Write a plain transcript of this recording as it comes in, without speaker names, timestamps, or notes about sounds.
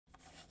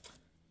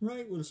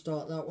Right, we'll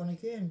start that one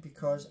again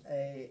because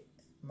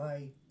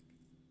my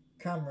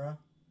camera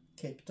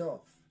kicked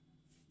off.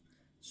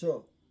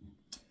 So,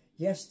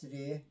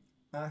 yesterday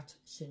at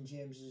St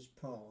James's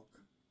Park,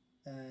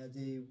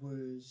 there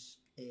was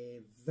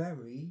a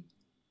very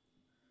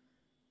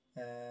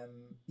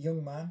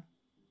young man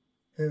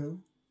who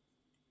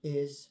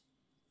is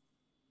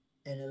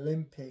an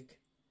Olympic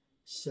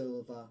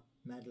silver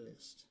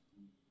medalist.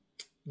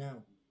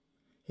 Now,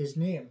 his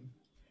name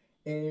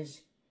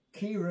is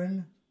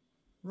Kieran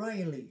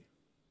Riley,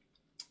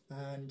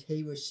 and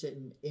he was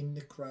sitting in the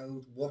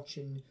crowd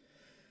watching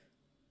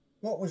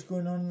what was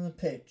going on the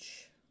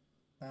pitch,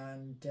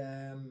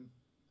 and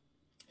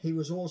he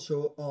was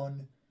also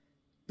on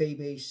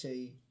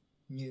BBC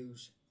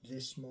News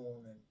this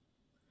morning,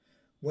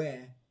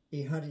 where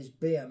he had his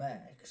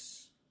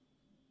BMX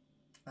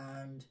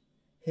and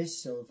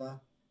his silver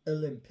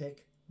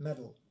Olympic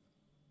medal.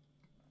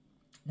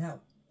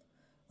 Now,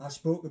 I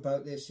spoke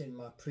about this in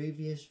my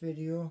previous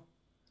video,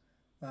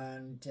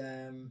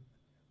 and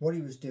what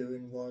he was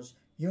doing was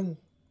young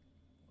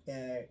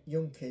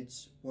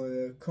kids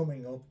were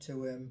coming up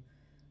to him,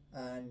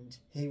 and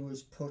he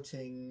was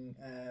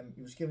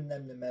giving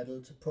them the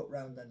medal to put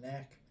round their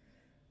neck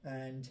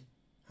and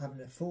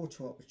having a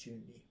photo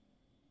opportunity,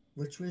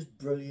 which was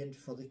brilliant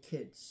for the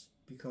kids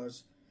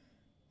because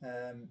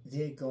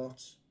they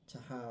got to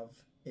have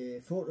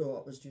a photo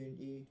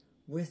opportunity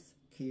with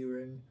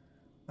Kieran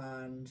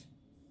and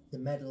the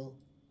medal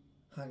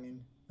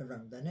hanging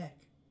around their neck.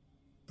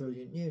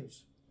 Brilliant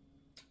news.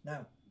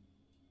 Now,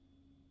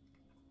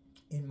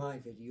 in my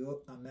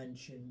video I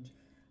mentioned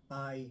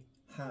I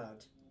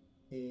had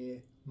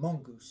a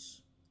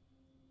Mongoose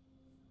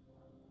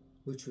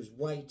which was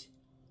white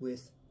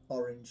with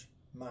orange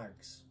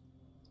mags.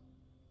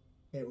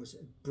 It was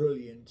a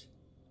brilliant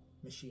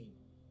machine.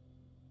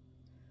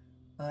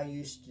 I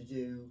used to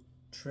do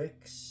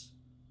tricks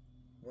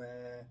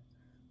where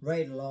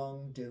ride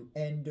along, do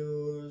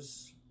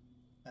endos,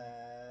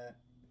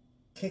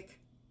 kick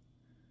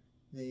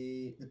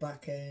the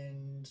back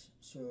end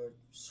so it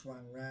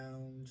swung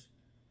round,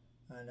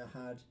 and I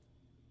had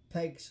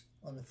pegs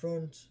on the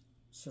front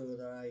so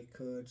that I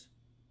could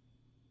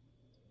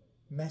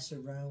mess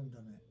around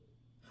on it,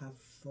 have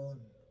fun,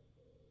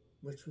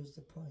 which was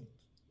the point.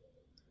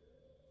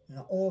 And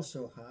I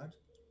also had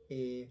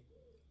a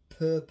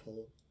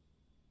purple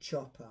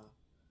chopper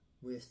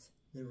with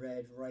the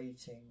red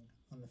writing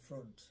on the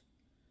front,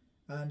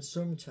 and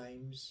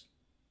sometimes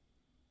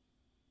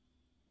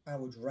I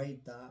would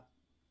ride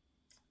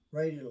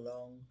it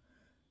along,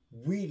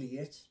 wheelie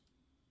it,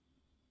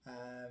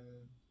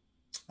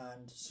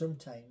 and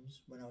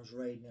sometimes when I was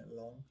riding it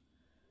along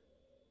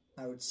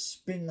I would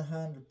spin the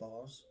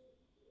handlebars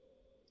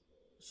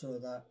so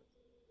that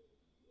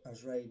I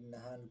was riding the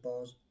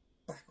handlebars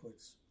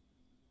backwards,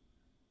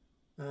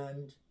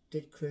 and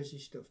did crazy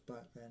stuff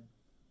back then.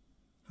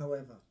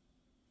 However,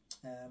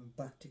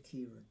 back to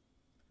Kieran.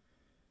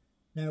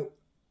 Now,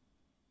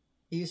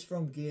 he's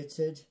from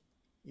Gateshead.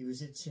 He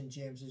was at St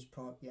James's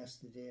Park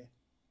yesterday,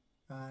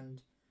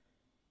 and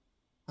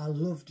I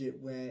loved it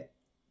where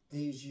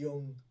these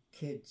young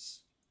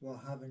kids were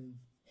having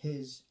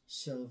his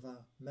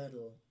silver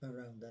medal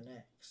around their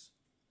necks.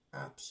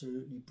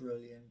 Absolutely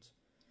brilliant,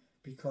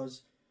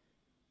 because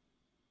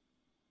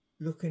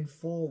looking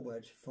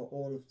forward for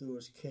all of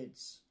those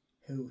kids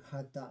who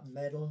had that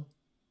medal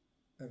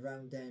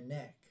around their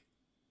neck,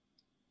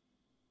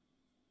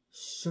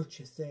 such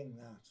a thing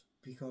that,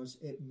 because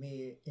it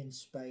may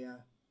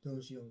inspire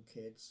those young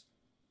kids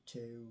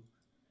to,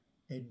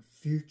 in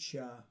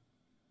future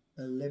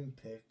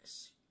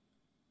Olympics,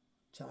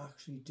 to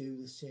actually do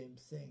the same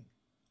thing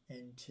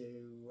and to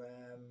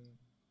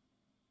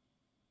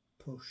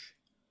push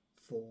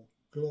for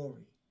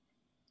glory.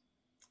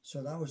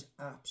 So that was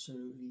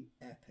absolutely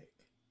epic.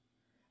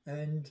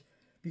 And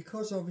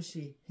because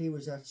obviously he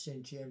was at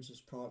St James's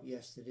Park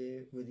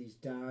yesterday with his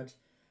dad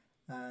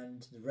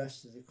and the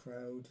rest of the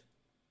crowd,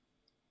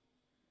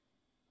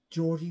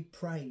 Geordie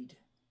Pride,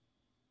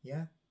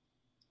 yeah?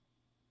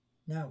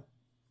 Now,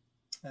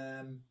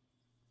 I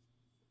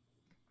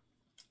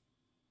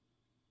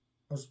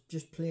was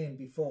just playing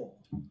before,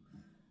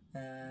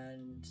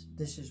 and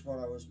this is what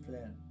I was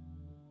playing.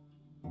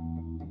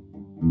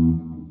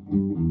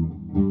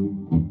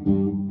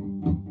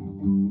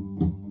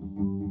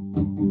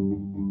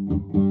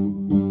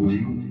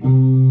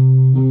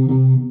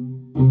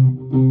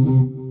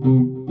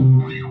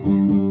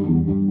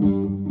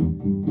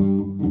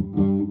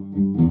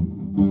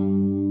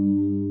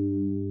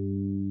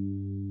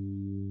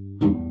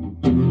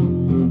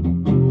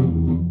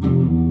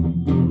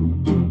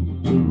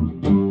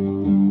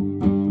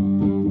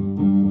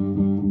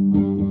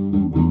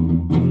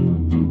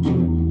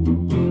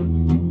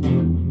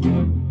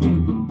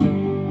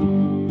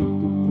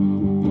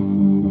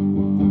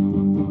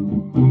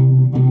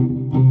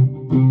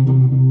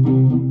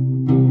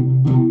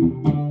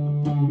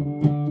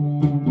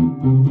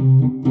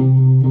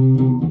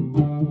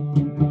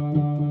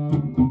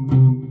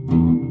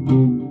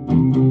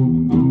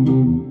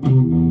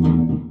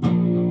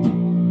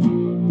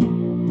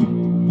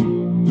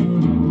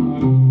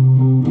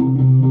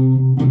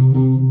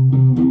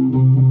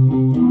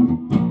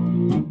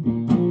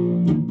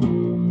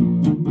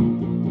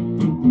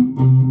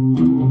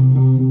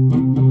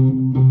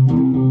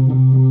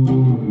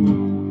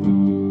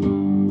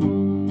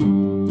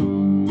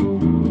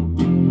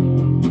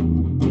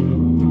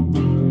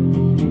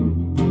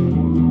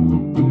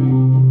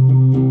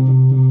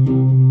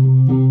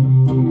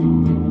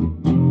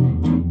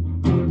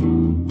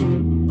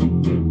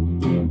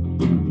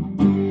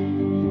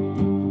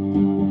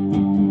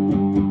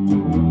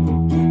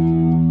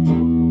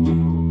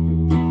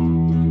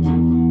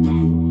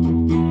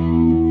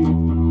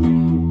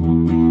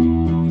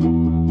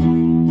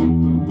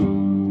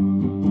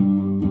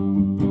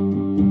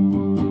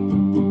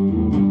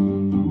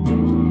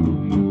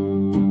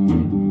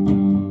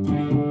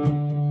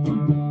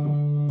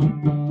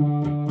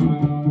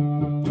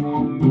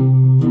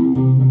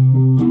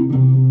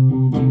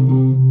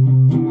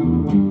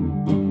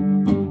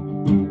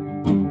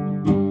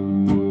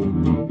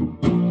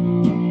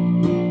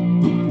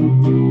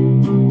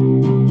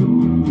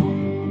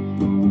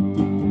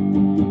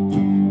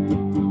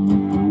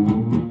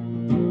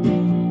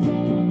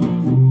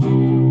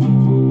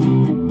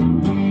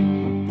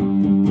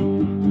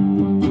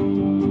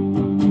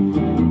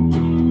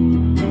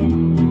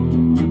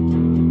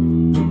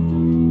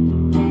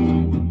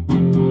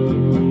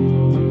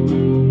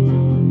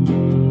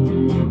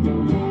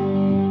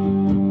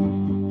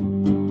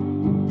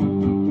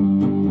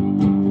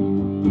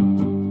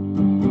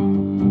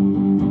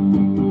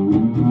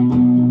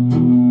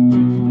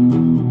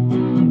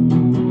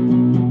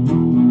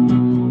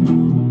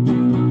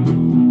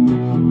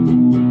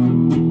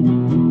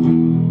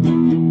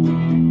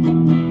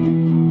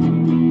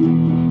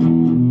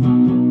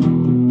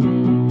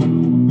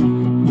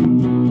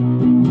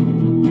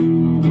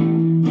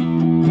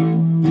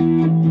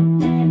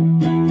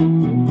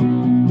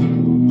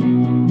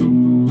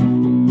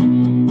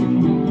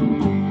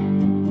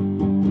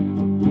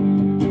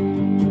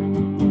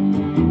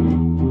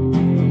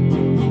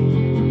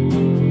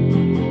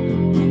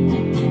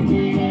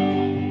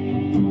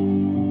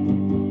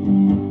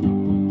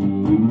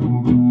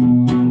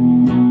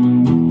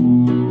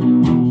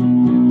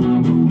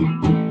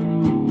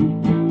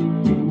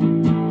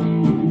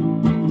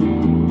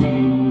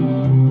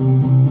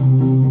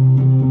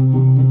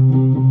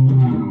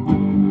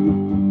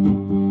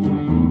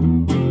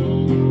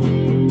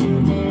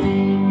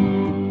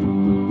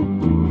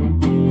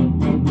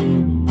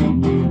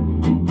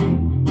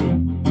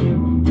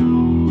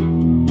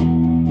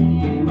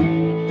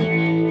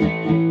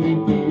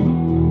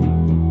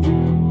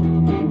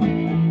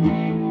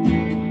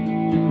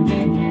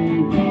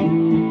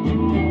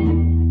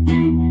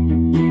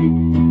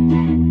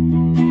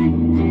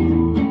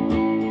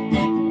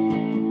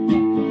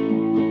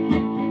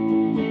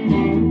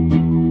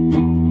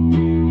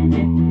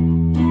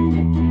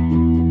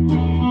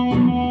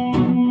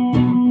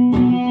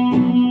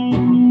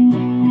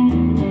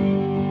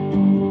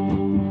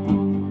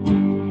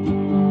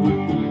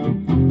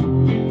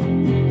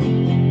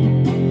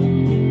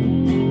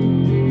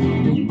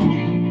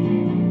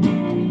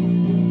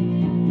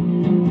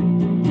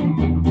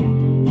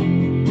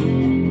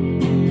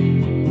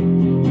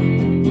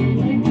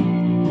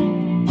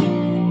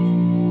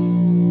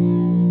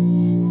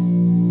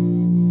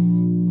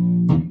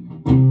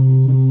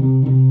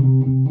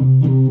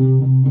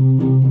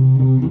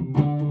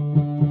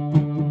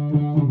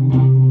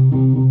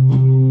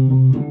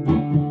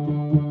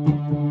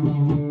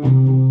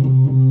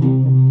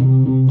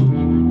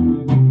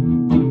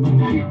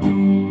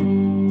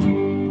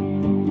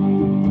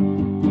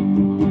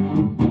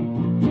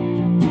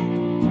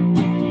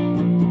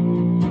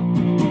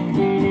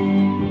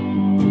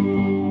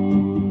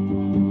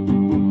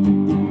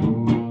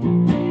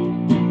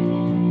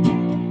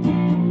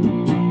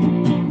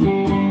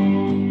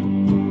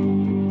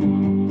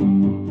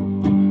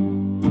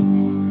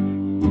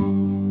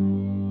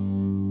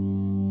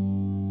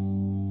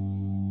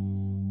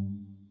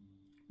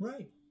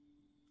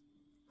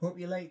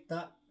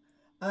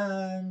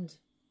 And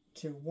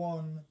to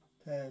one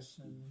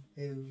person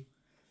who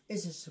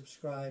is a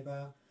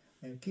subscriber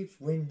and keeps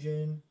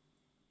whinging,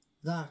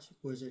 that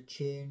was a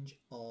change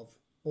of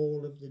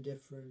all of the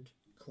different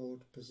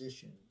chord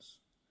positions.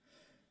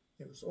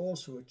 It was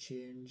also a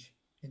change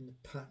in the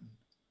pattern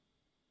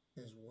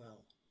as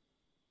well,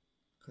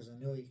 because I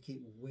know you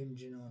keep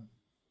whinging on